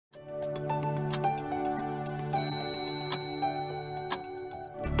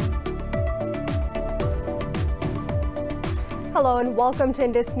Hello and welcome to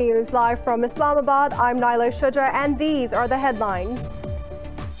Indus News. Live from Islamabad, I'm Naila Shuja and these are the headlines.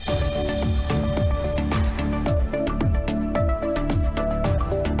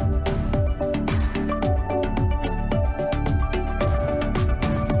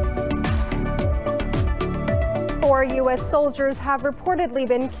 Four U.S. soldiers have reportedly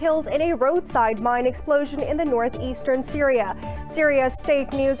been killed in a roadside mine explosion in the northeastern Syria. Syria's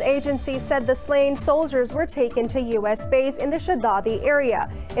state news agency said the slain soldiers were taken to U.S. base in the Shaddadi area.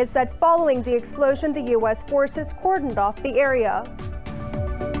 It said following the explosion, the U.S. forces cordoned off the area.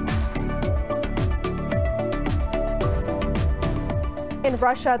 In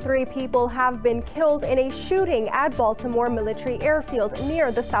Russia, 3 people have been killed in a shooting at Baltimore military airfield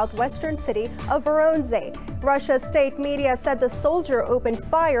near the southwestern city of Voronezh. Russia's state media said the soldier opened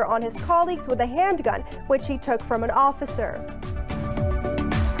fire on his colleagues with a handgun, which he took from an officer.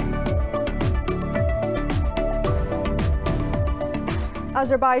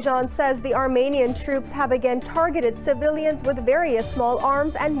 Azerbaijan says the Armenian troops have again targeted civilians with various small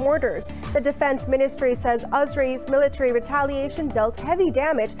arms and mortars. The defense ministry says Azeri's military retaliation dealt heavy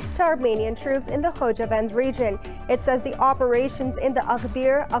damage to Armenian troops in the Khojavend region. It says the operations in the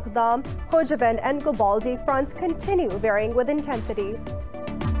Aghdir, Aghdam, Khojavend and Gobaldi fronts continue, varying with intensity.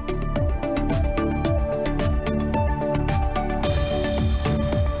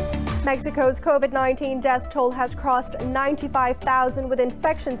 Mexico's COVID-19 death toll has crossed 95,000 with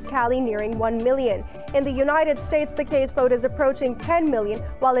infections tally nearing 1 million. In the United States, the caseload is approaching 10 million,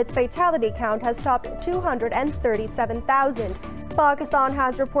 while its fatality count has topped 237,000. Pakistan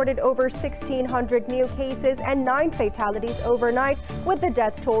has reported over 1,600 new cases and 9 fatalities overnight, with the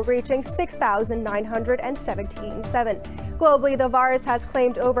death toll reaching 6,977. Globally, the virus has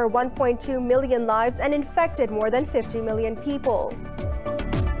claimed over 1.2 million lives and infected more than 50 million people.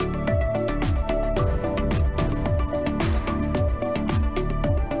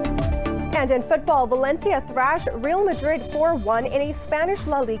 And in football, Valencia thrashed Real Madrid 4-1 in a Spanish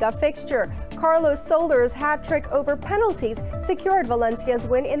La Liga fixture. Carlos Soler's hat-trick over penalties secured Valencia's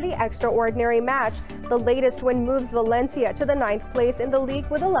win in the extraordinary match. The latest win moves Valencia to the 9th place in the league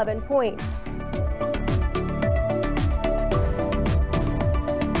with 11 points.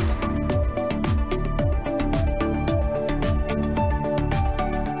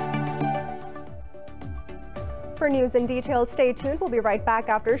 For news in detail, stay tuned. We'll be right back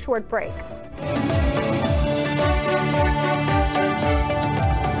after a short break.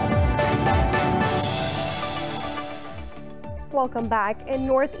 Welcome back. In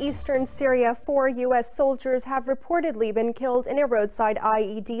northeastern Syria, 4 U.S. soldiers have reportedly been killed in a roadside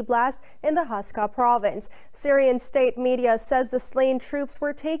IED blast in the Haska province. Syrian state media says the slain troops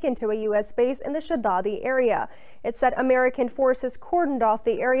were taken to a U.S. base in the Shaddadi area. It said American forces cordoned off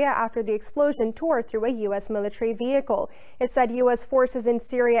the area after the explosion tore through a U.S. military vehicle. It said U.S. forces in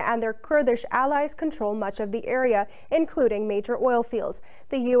Syria and their Kurdish allies control much of the area, including major oil fields.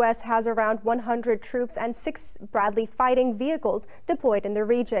 The U.S. has around 100 troops and 6 Bradley fighting vehicles deployed in the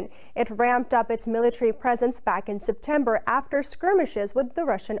region. It ramped up its military presence back in September after skirmishes with the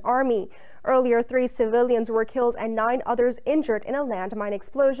Russian army. Earlier, 3 civilians were killed and 9 others injured in a landmine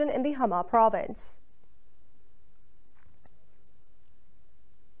explosion in the Hama province.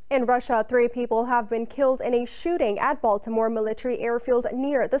 In Russia, 3 people have been killed in a shooting at Baltimore military airfield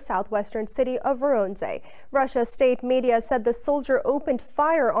near the southwestern city of Voronezh. Russia's state media said the soldier opened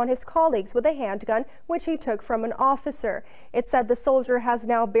fire on his colleagues with a handgun, which he took from an officer. It said the soldier has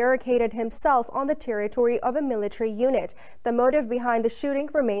now barricaded himself on the territory of a military unit. The motive behind the shooting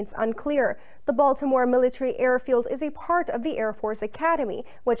remains unclear. The Baltimore military airfield is a part of the Air Force Academy,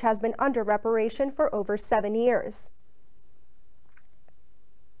 which has been under reparation for over 7 years.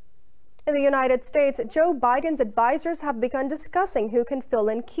 In the United States, Joe Biden's advisors have begun discussing who can fill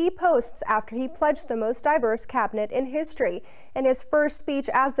in key posts after he pledged the most diverse cabinet in history. In his first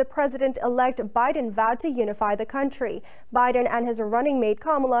speech as the president-elect, Biden vowed to unify the country. Biden and his running mate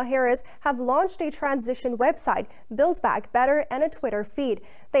Kamala Harris have launched a transition website, Build Back Better, and a Twitter feed.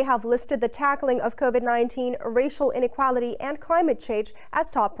 They have listed the tackling of COVID-19, racial inequality, and climate change as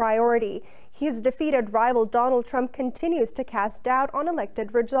top priority. His defeated rival Donald Trump continues to cast doubt on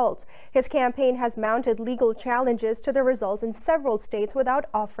elected results. His campaign has mounted legal challenges to the results in several states without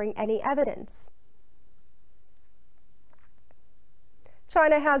offering any evidence.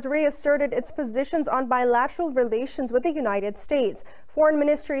 China has reasserted its positions on bilateral relations with the United States. Foreign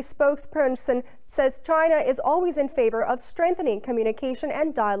Ministry spokesperson says China is always in favor of strengthening communication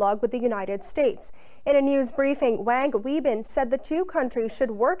and dialogue with the United States. In a news briefing, Wang Weibin said the two countries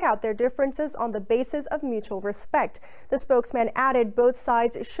should work out their differences on the basis of mutual respect. The spokesman added both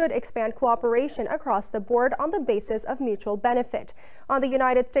sides should expand cooperation across the board on the basis of mutual benefit. On the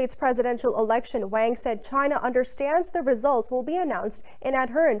United States presidential election, Wang said China understands the results will be announced in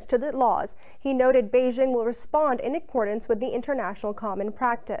adherence to the laws. He noted Beijing will respond in accordance with the international common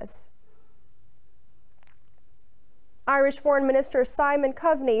practice. Irish Foreign Minister Simon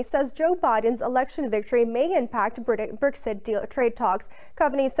Coveney says Joe Biden's election victory may impact Brexit trade talks.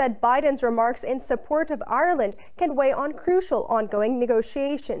 Coveney said Biden's remarks in support of Ireland can weigh on crucial ongoing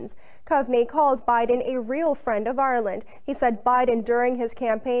negotiations. Coveney called Biden a real friend of Ireland. He said Biden during his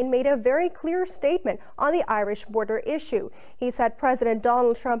campaign made a very clear statement on the Irish border issue. He said President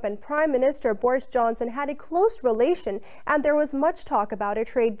Donald Trump and Prime Minister Boris Johnson had a close relation and there was much talk about a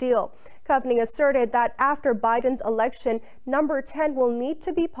trade deal. Coveney asserted that after Biden's election, number 10 will need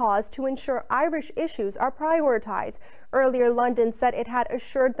to be paused to ensure Irish issues are prioritized. Earlier, London said it had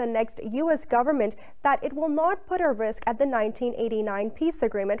assured the next U.S. government that it will not put at risk at the 1989 peace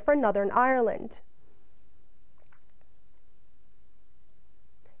agreement for Northern Ireland.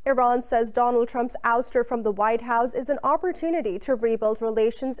 Iran says Donald Trump's ouster from the White House is an opportunity to rebuild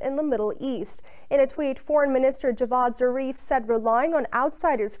relations in the Middle East. In a tweet, Foreign Minister Javad Zarif said relying on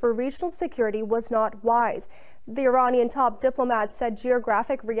outsiders for regional security was not wise. The Iranian top diplomat said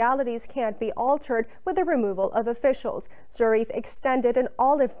geographic realities can't be altered with the removal of officials. Zarif extended an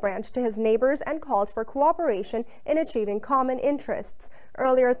olive branch to his neighbors and called for cooperation in achieving common interests.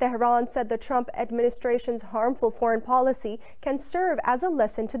 Earlier, Tehran said the Trump administration's harmful foreign policy can serve as a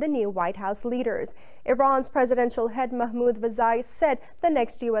lesson to the new White House leaders. Iran's presidential head Mahmoud Vazai said the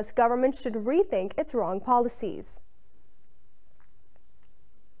next U.S. government should rethink its wrong policies.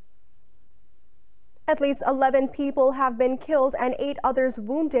 At least 11 people have been killed and 8 others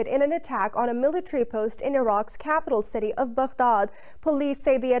wounded in an attack on a military post in Iraq's capital city of Baghdad. Police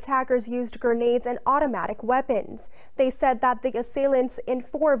say the attackers used grenades and automatic weapons. They said that the assailants in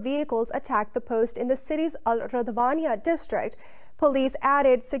 4 vehicles attacked the post in the city's Al-Radvania district. Police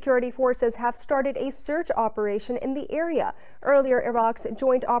added security forces have started a search operation in the area. Earlier, Iraq's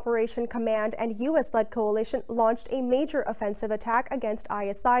Joint Operation Command and U.S.-led coalition launched a major offensive attack against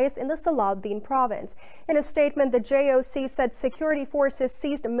ISIS in the Salahuddin province. In a statement, the JOC said security forces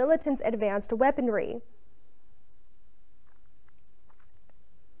seized militants' advanced weaponry.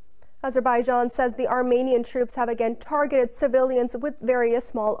 Azerbaijan says the Armenian troops have again targeted civilians with various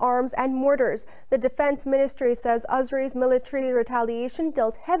small arms and mortars. The defense ministry says Azeris military retaliation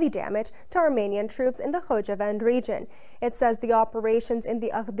dealt heavy damage to Armenian troops in the Khojavend region. It says the operations in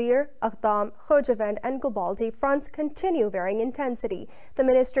the Aghdir, Aghdam, Khojavend, and Gobaldi fronts continue varying intensity. The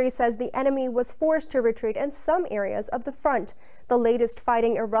ministry says the enemy was forced to retreat in some areas of the front. The latest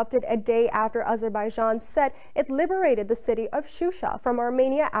fighting erupted a day after Azerbaijan said it liberated the city of Shusha from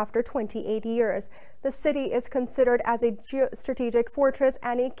Armenia after 28 years. The city is considered as a strategic fortress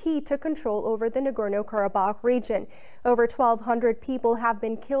and a key to control over the Nagorno-Karabakh region. Over 1,200 people have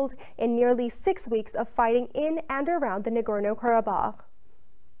been killed in nearly 6 weeks of fighting in and around the Nagorno-Karabakh.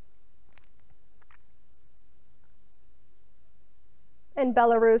 In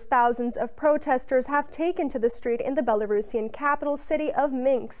Belarus, thousands of protesters have taken to the street in the Belarusian capital city of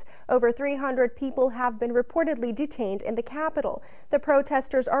Minsk. Over 300 people have been reportedly detained in the capital. The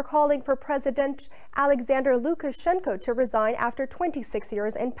protesters are calling for President Alexander Lukashenko to resign after 26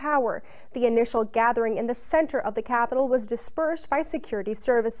 years in power. The initial gathering in the center of the capital was dispersed by security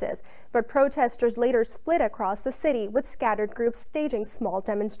services, but protesters later split across the city with scattered groups staging small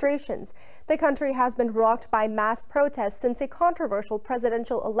demonstrations. The country has been rocked by mass protests since a controversial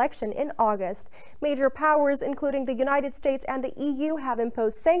presidential election in August. Major powers, including the United States and the EU, have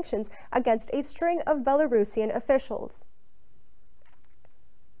imposed sanctions against a string of Belarusian officials.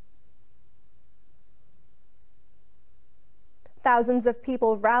 Thousands of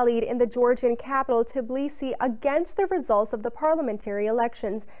people rallied in the Georgian capital Tbilisi against the results of the parliamentary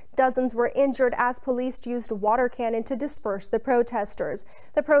elections. Dozens were injured as police used water cannon to disperse the protesters.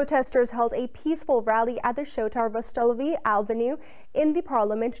 The protesters held a peaceful rally at the Shotar Vostalovi Avenue in the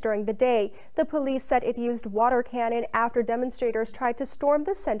parliament during the day. The police said it used water cannon after demonstrators tried to storm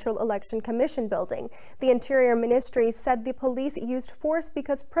the Central Election Commission building. The Interior Ministry said the police used force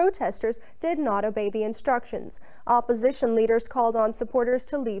because protesters did not obey the instructions. Opposition leaders called on supporters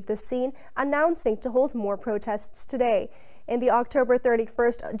to leave the scene, announcing to hold more protests today. In the October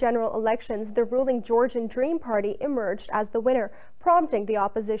 31st general elections, the ruling Georgian Dream Party emerged as the winner, prompting the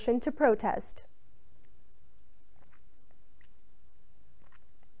opposition to protest.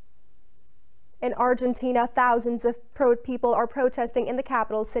 In Argentina, thousands of people are protesting in the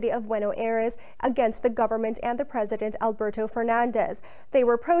capital city of Buenos Aires against the government and the president Alberto Fernandez. They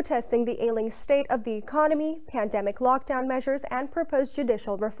were protesting the ailing state of the economy, pandemic lockdown measures, and proposed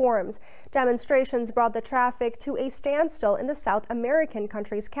judicial reforms. Demonstrations brought the traffic to a standstill in the South American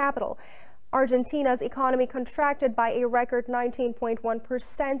country's capital. Argentina's economy contracted by a record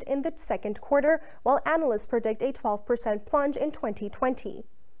 19.1% in the second quarter, while analysts predict a 12% plunge in 2020.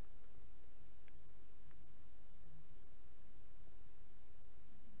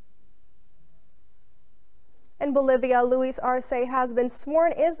 In Bolivia, Luis Arce has been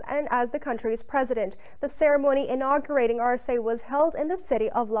sworn in as the country's president. The ceremony inaugurating Arce was held in the city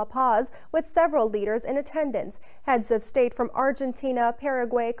of La Paz, with several leaders in attendance. Heads of state from Argentina,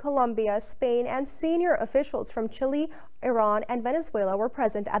 Paraguay, Colombia, Spain, and senior officials from Chile, Iran, and Venezuela were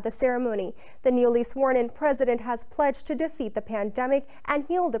present at the ceremony. The newly sworn-in president has pledged to defeat the pandemic and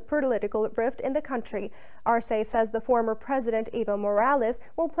heal the political rift in the country. Arce says the former president, Evo Morales,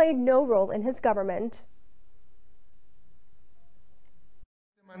 will play no role in his government.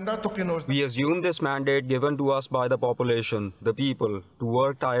 We assume this mandate given to us by the population, the people, to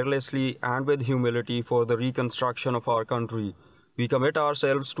work tirelessly and with humility for the reconstruction of our country. We commit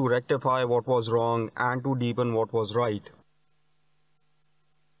ourselves to rectify what was wrong and to deepen what was right.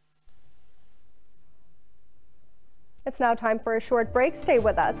 It's now time for a short break. Stay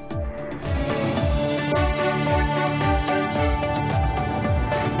with us.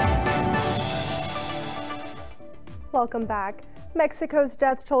 Welcome back. Mexico's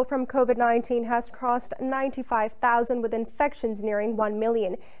death toll from COVID-19 has crossed 95,000, with infections nearing 1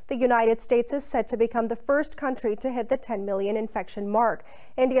 million. The United States is set to become the first country to hit the 10 million infection mark.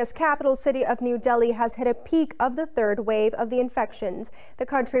 India's capital city of New Delhi has hit a peak of the third wave of the infections. The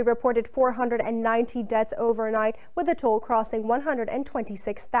country reported 490 deaths overnight, with the toll crossing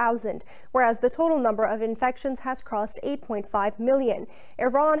 126,000, whereas the total number of infections has crossed 8.5 million.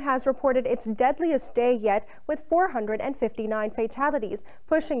 Iran has reported its deadliest day yet, with 459 fatalities,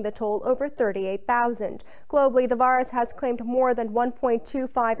 pushing the toll over 38,000. Globally, the virus has claimed more than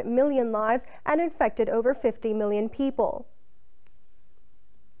 1.25 million lives and infected over 50 million people.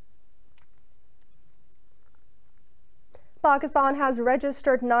 Pakistan has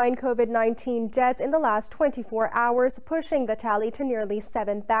registered 9 COVID-19 deaths in the last 24 hours, pushing the tally to nearly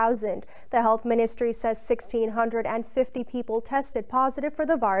 7,000. The health ministry says 1,650 people tested positive for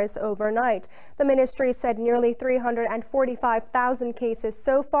the virus overnight. The ministry said nearly 345,000 cases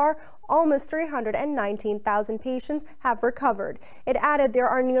so far. Almost 319,000 patients have recovered. It added there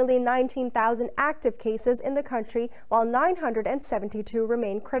are nearly 19,000 active cases in the country, while 972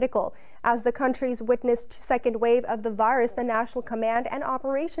 remain critical. As the country's witnessed second wave of the virus, the National Command and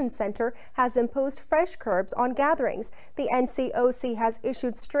Operations Center has imposed fresh curbs on gatherings. The NCOC has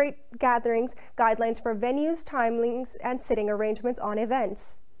issued strict gatherings guidelines for venues, timings, and sitting arrangements on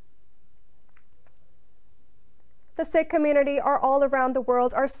events. The Sikh community all around the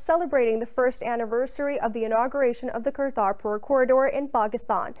world are celebrating the first anniversary of the inauguration of the Kartarpur corridor in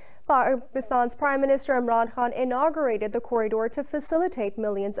Pakistan. Pakistan's Prime Minister Imran Khan inaugurated the corridor to facilitate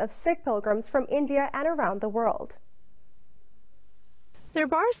millions of Sikh pilgrims from India and around the world.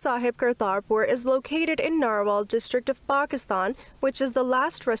 Darbar Sahib Kartarpur is located in Narwal district of Pakistan, which is the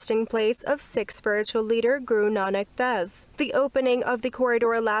last resting place of Sikh spiritual leader Guru Nanak Dev. The opening of the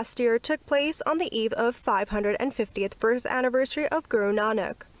corridor last year took place on the eve of 550th birth anniversary of Guru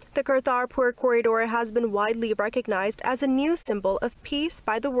Nanak. The Kartarpur corridor has been widely recognized as a new symbol of peace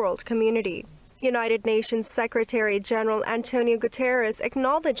by the world community. United Nations Secretary General Antonio Guterres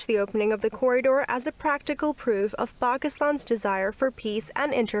acknowledged the opening of the corridor as a practical proof of Pakistan's desire for peace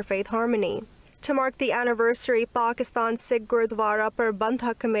and interfaith harmony. To mark the anniversary, Pakistan's Sikh Gurdwara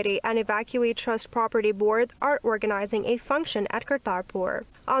Prabandhak Committee and Evacuee Trust Property Board are organizing a function at Kartarpur.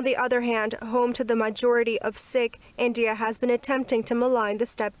 On the other hand, home to the majority of Sikh, India has been attempting to malign the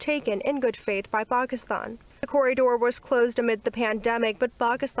step taken in good faith by Pakistan. The corridor was closed amid the pandemic, but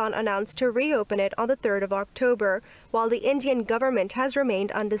Pakistan announced to reopen it on the 3rd of October, while the Indian government has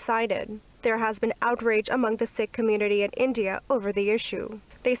remained undecided. There has been outrage among the Sikh community in India over the issue.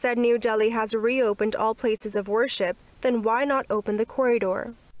 They said New Delhi has reopened all places of worship, then why not open the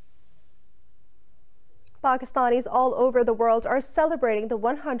corridor? Pakistanis all over the world are celebrating the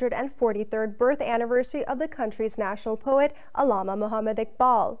 143rd birth anniversary of the country's national poet, Allama Muhammad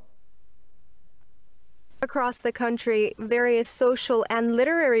Iqbal. Across the country, various social and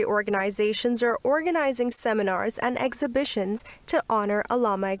literary organizations are organizing seminars and exhibitions to honor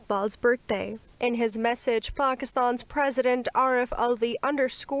Allama Iqbal's birthday. In his message, Pakistan's President Arif Alvi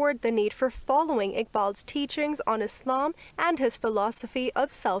underscored the need for following Iqbal's teachings on Islam and his philosophy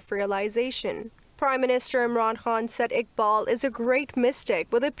of self-realization. Prime Minister Imran Khan said Iqbal is a great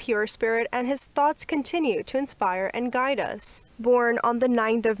mystic with a pure spirit and his thoughts continue to inspire and guide us. Born on the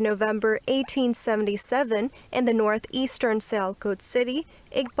 9th of November 1877 in the northeastern Sialkot city,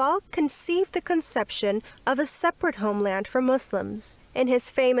 Iqbal conceived the conception of a separate homeland for Muslims. In his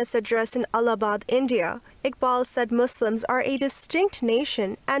famous address in Allahabad, India, Iqbal said Muslims are a distinct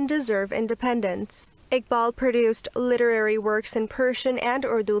nation and deserve independence. Iqbal produced literary works in Persian and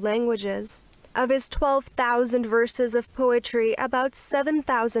Urdu languages. Of his 12,000 verses of poetry, about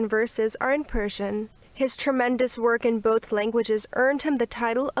 7,000 verses are in Persian. His tremendous work in both languages earned him the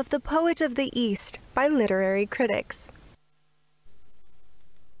title of the Poet of the East by literary critics.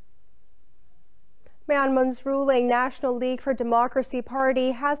 Myanmar's ruling National League for Democracy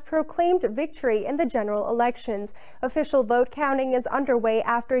Party has proclaimed victory in the general elections. Official vote counting is underway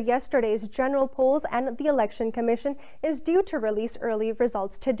after yesterday's general polls, and the Election Commission is due to release early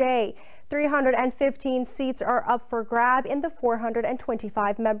results today. 315 seats are up for grab in the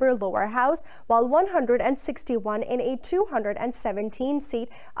 425-member lower house, while 161 in a 217-seat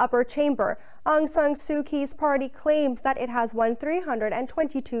upper chamber. Aung San Suu Kyi's party claims that it has won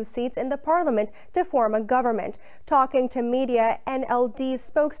 322 seats in the parliament to form a government. Talking to media, NLD's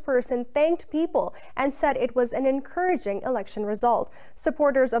spokesperson thanked people and said it was an encouraging election result.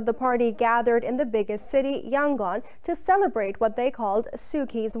 Supporters of the party gathered in the biggest city, Yangon, to celebrate what they called Suu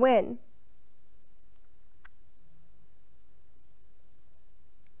Kyi's win.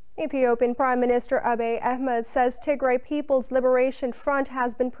 Ethiopian Prime Minister Abiy Ahmed says Tigray People's Liberation Front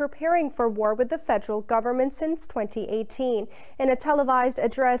has been preparing for war with the federal government since 2018. In a televised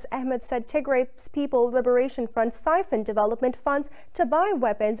address, Ahmed said Tigray People's Liberation Front siphoned development funds to buy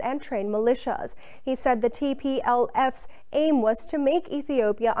weapons and train militias. He said the TPLF's aim was to make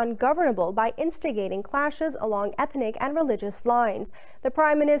Ethiopia ungovernable by instigating clashes along ethnic and religious lines. The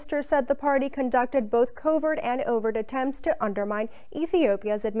Prime Minister said the party conducted both covert and overt attempts to undermine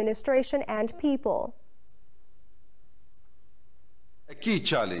Ethiopia's administration and people. A key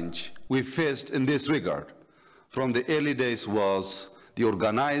challenge we faced in this regard from the early days was the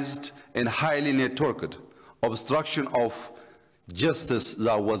organized and highly networked obstruction of justice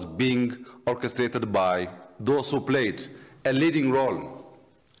that was being orchestrated by those who played a leading role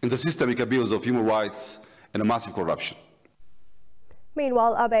in the systemic abuse of human rights and massive corruption.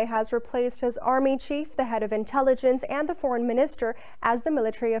 Meanwhile, Abiy has replaced his army chief, the head of intelligence, and the foreign minister as the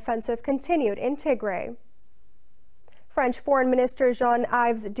military offensive continued in Tigray. French Foreign Minister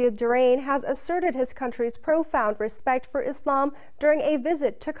Jean-Yves Le Drian has asserted his country's profound respect for Islam during a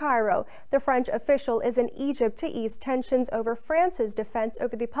visit to Cairo. The French official is in Egypt to ease tensions over France's defense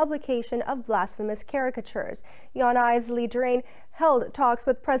over the publication of blasphemous caricatures. Jean-Yves Le Drian held talks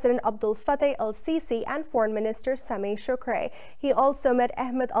with President Abdel Fattah el-Sisi and Foreign Minister Sameh Shoukry. He also met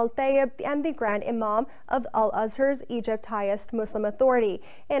Ahmed al-Tayyib and the Grand Imam of Al-Azhar's Egypt's highest Muslim authority.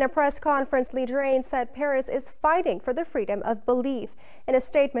 In a press conference, Le Drian said Paris is fighting for the freedom of belief. In a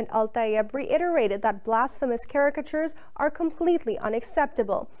statement, al-Tayyib reiterated that blasphemous caricatures are completely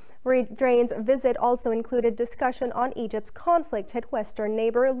unacceptable. Le Drian's visit also included discussion on Egypt's conflict-hit western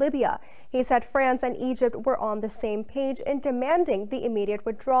neighbor, Libya. He said France and Egypt were on the same page in demanding the immediate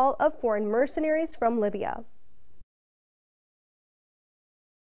withdrawal of foreign mercenaries from Libya.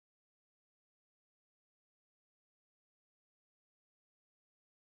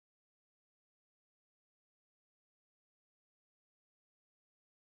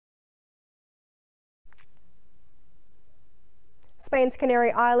 Spain's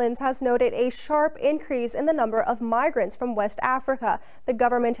Canary Islands has noted a sharp increase in the number of migrants from West Africa. The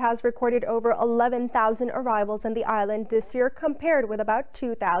government has recorded over 11,000 arrivals in the island this year, compared with about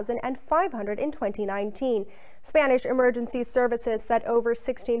 2,500 in 2019. Spanish emergency services said over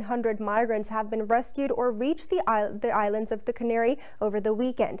 1,600 migrants have been rescued or reached the islands of the Canary over the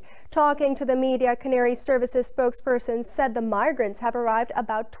weekend. Talking to the media, Canary Services spokesperson said the migrants have arrived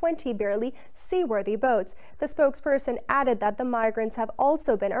about 20 barely seaworthy boats. The spokesperson added that the migrants have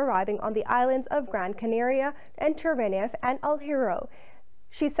also been arriving on the islands of Gran Canaria and Tenerife and El Hierro.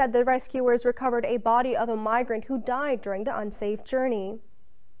 She said the rescuers recovered a body of a migrant who died during the unsafe journey.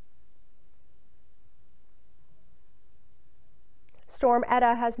 Storm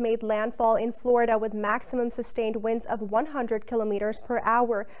Eta has made landfall in Florida with maximum sustained winds of 100 kilometers per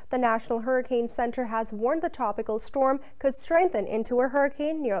hour. The National Hurricane Center has warned the tropical storm could strengthen into a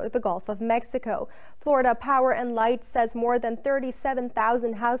hurricane near the Gulf of Mexico. Florida Power and Light says more than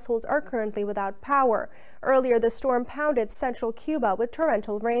 37,000 households are currently without power. Earlier, the storm pounded central Cuba with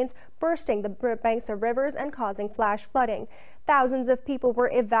torrential rains, bursting the banks of rivers and causing flash flooding. Thousands of people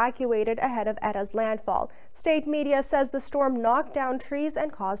were evacuated ahead of Eta's landfall. State media says the storm knocked down trees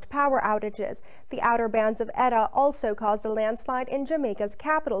and caused power outages. The outer bands of Eta also caused a landslide in Jamaica's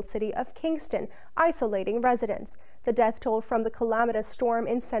capital city of Kingston, isolating residents. The death toll from the calamitous storm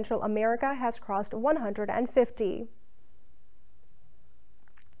in Central America has crossed 150.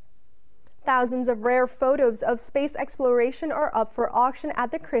 Thousands of rare photos of space exploration are up for auction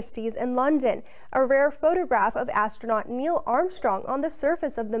at the Christie's in London. A rare photograph of astronaut Neil Armstrong on the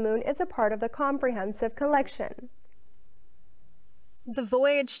surface of the moon is a part of the comprehensive collection. The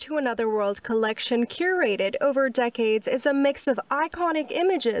Voyage to Another World collection, curated over decades, is a mix of iconic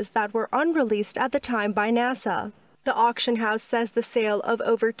images that were unreleased at the time by NASA. The auction house says the sale of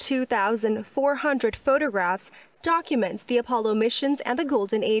over 2,400 photographs documents the Apollo missions and the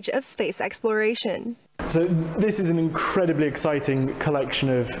golden age of space exploration. So this is an incredibly exciting collection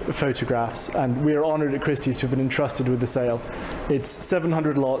of photographs, and we are honoured at Christie's to have been entrusted with the sale. It's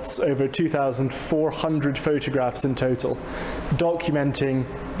 700 lots, over 2,400 photographs in total, documenting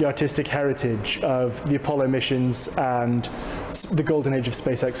the artistic heritage of the Apollo missions and the golden age of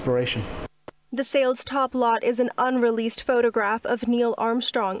space exploration. The sale's top lot is an unreleased photograph of Neil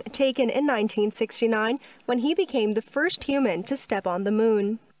Armstrong taken in 1969 when he became the first human to step on the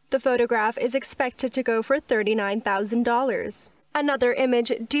moon. The photograph is expected to go for $39,000. Another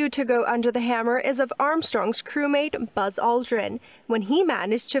image due to go under the hammer is of Armstrong's crewmate Buzz Aldrin when he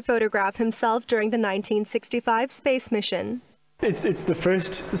managed to photograph himself during the 1965 space mission. It's the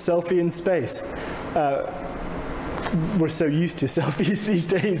first selfie in space. We're so used to selfies these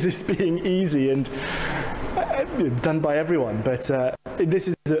days as being easy and done by everyone, but this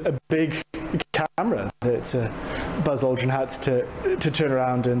is a big camera that Buzz Aldrin had to turn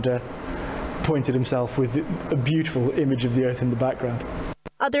around and point at himself with a beautiful image of the Earth in the background.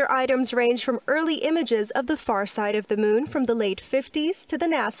 Other items range from early images of the far side of the moon from the late 50s to the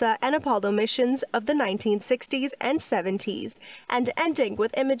NASA and Apollo missions of the 1960s and 70s, and ending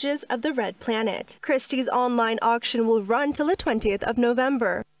with images of the Red Planet. Christie's online auction will run till the 20th of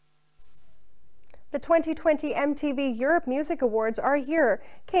November. The 2020 MTV Europe Music Awards are here.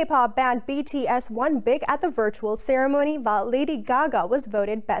 K-pop band BTS won big at the virtual ceremony, while Lady Gaga was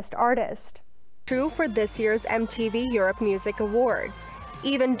voted Best Artist. True for this year's MTV Europe Music Awards.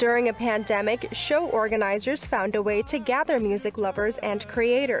 Even during a pandemic, show organizers found a way to gather music lovers and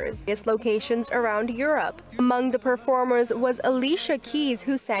creators at locations around Europe. Among the performers was Alicia Keys,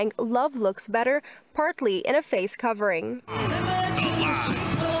 who sang "Love Looks Better," partly in a face covering.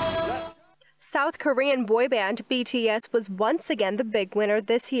 South Korean boy band BTS was once again the big winner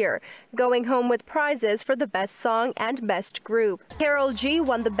this year, going home with prizes for the Best Song and Best Group. Karol G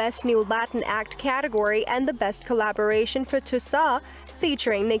won the Best New Latin Act category and the Best Collaboration for Tusa,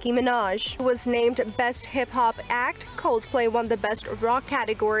 featuring Nicki Minaj. Who was named Best Hip Hop Act, Coldplay won the Best Rock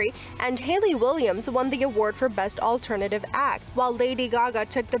category, and Hayley Williams won the award for Best Alternative Act, while Lady Gaga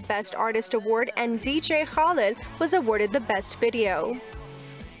took the Best Artist Award and DJ Khaled was awarded the Best Video.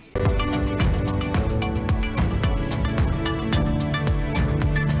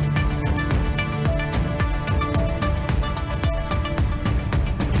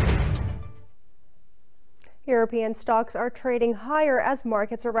 European stocks are trading higher as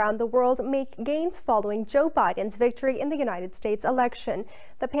markets around the world make gains following Joe Biden's victory in the United States election.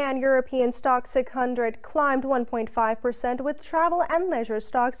 The Pan-European Stock 600 climbed 1.5%, with travel and leisure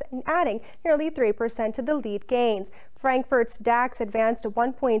stocks adding nearly 3% to the lead gains. Frankfurt's DAX advanced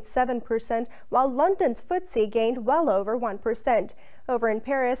 1.7%, while London's FTSE gained well over 1%. Over in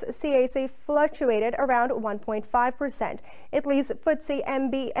Paris, CAC fluctuated around 1.5%. Italy's FTSE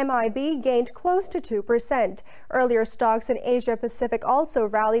MIB gained close to 2%. Earlier stocks in Asia Pacific also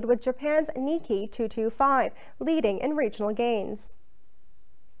rallied, with Japan's Nikkei 225 leading in regional gains.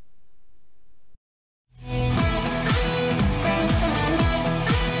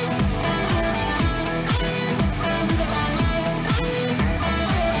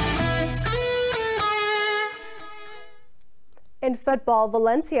 In football,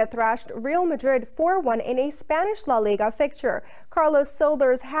 Valencia thrashed Real Madrid 4-1 in a Spanish La Liga fixture. Carlos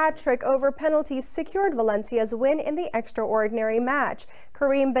Soler's hat trick over penalties secured Valencia's win in the extraordinary match.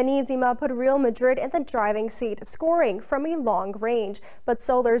 Karim Benzema put Real Madrid in the driving seat, scoring from a long range, but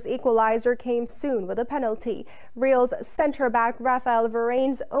Soler's equalizer came soon with a penalty. Real's centre-back Rafael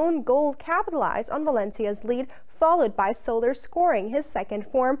Varane's own goal capitalized on Valencia's lead, followed by Soler scoring his second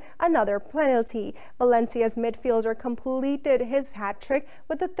for another penalty. Valencia's midfielder completed his hat-trick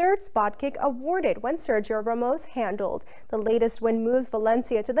with the third spot kick awarded when Sergio Ramos handled. The latest win moves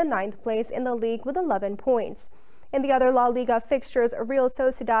Valencia to the 9th place in the league with 11 points. In the other La Liga fixtures, Real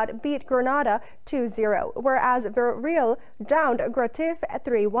Sociedad beat Granada 2-0, whereas Villarreal downed Getafe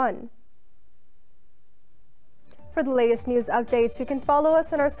 3-1. For the latest news updates, you can follow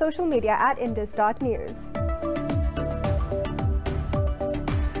us on our social media at indus.news.